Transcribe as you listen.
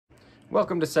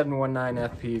Welcome to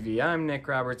 719 FPV. I'm Nick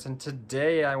Roberts, and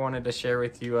today I wanted to share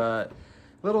with you a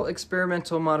little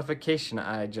experimental modification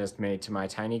I just made to my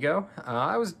TinyGO.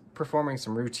 I was performing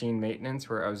some routine maintenance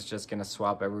where I was just going to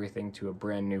swap everything to a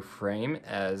brand new frame,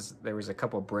 as there was a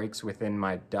couple breaks within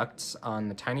my ducts on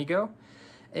the TinyGO.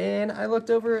 And I looked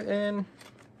over and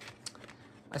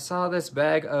I saw this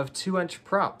bag of 2-inch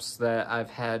props that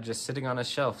I've had just sitting on a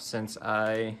shelf since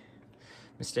I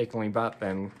mistakenly bought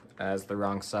them as the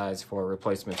wrong size for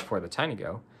replacements for the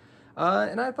TinyGO.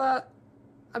 And I thought,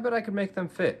 I bet I could make them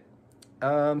fit.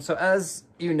 So as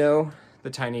you know, the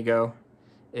TinyGO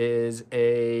is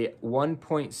a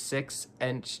 1.6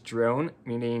 inch drone,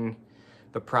 meaning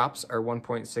the props are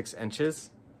 1.6 inches.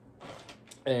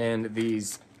 And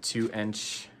these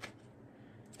 2-inch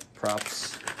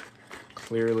props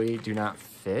clearly do not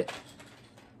fit,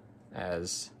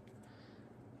 as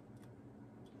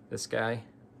this guy,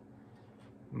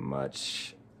 I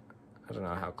don't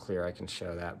know how clear I can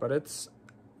show that, but it's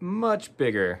much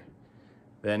bigger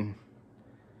than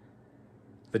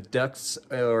the ducts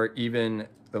or even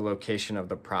the location of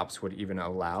the props would even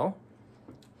allow.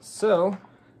 So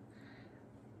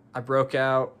I broke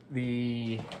out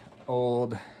the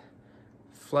old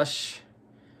flush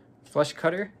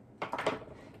cutter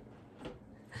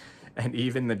and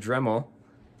even the Dremel,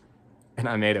 and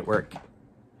I made it work.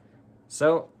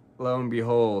 So lo and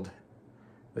behold,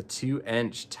 the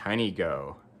 2-inch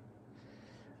TinyGO.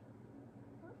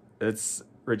 It's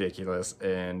ridiculous,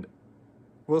 and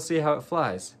we'll see how it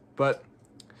flies. But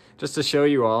just to show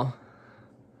you all,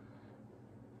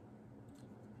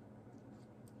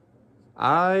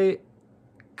 I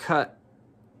cut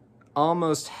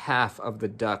almost half of the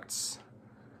ducts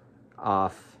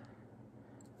off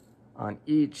on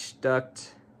each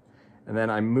duct, and then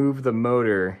I moved the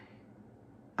motor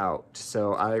out.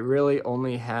 So I really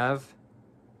only have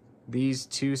these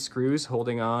 2 screws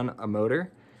holding on a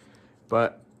motor,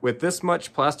 but with this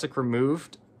much plastic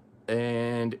removed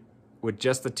and with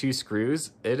just the 2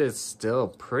 screws, it is still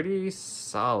pretty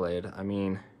solid. I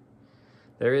mean,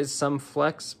 there is some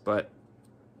flex, but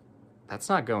that's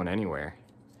not going anywhere.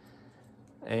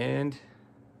 And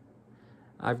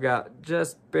I've got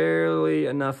just barely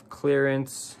enough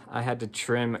clearance. I had to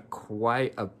trim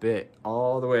quite a bit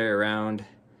all the way around.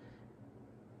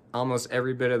 Almost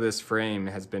every bit of this frame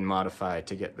has been modified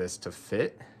to get this to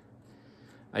fit.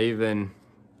 I even,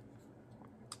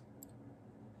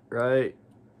 right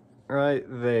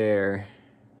there.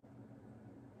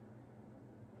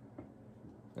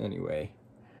 Anyway,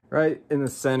 right in the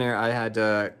center, I had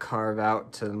to carve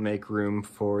out to make room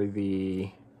for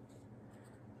the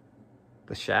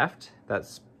shaft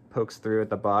that pokes through at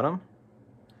the bottom.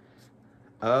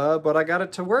 But I got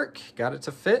it to work, got it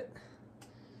to fit.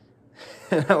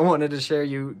 I wanted to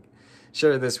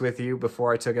share this with you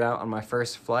before I took it out on my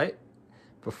first flight,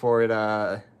 before it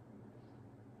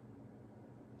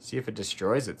see if it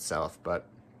destroys itself. But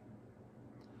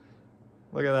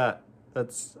look at that,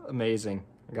 that's amazing.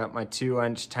 I got my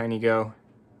 2-inch TinyGO.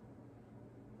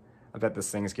 I bet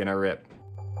this thing's gonna rip.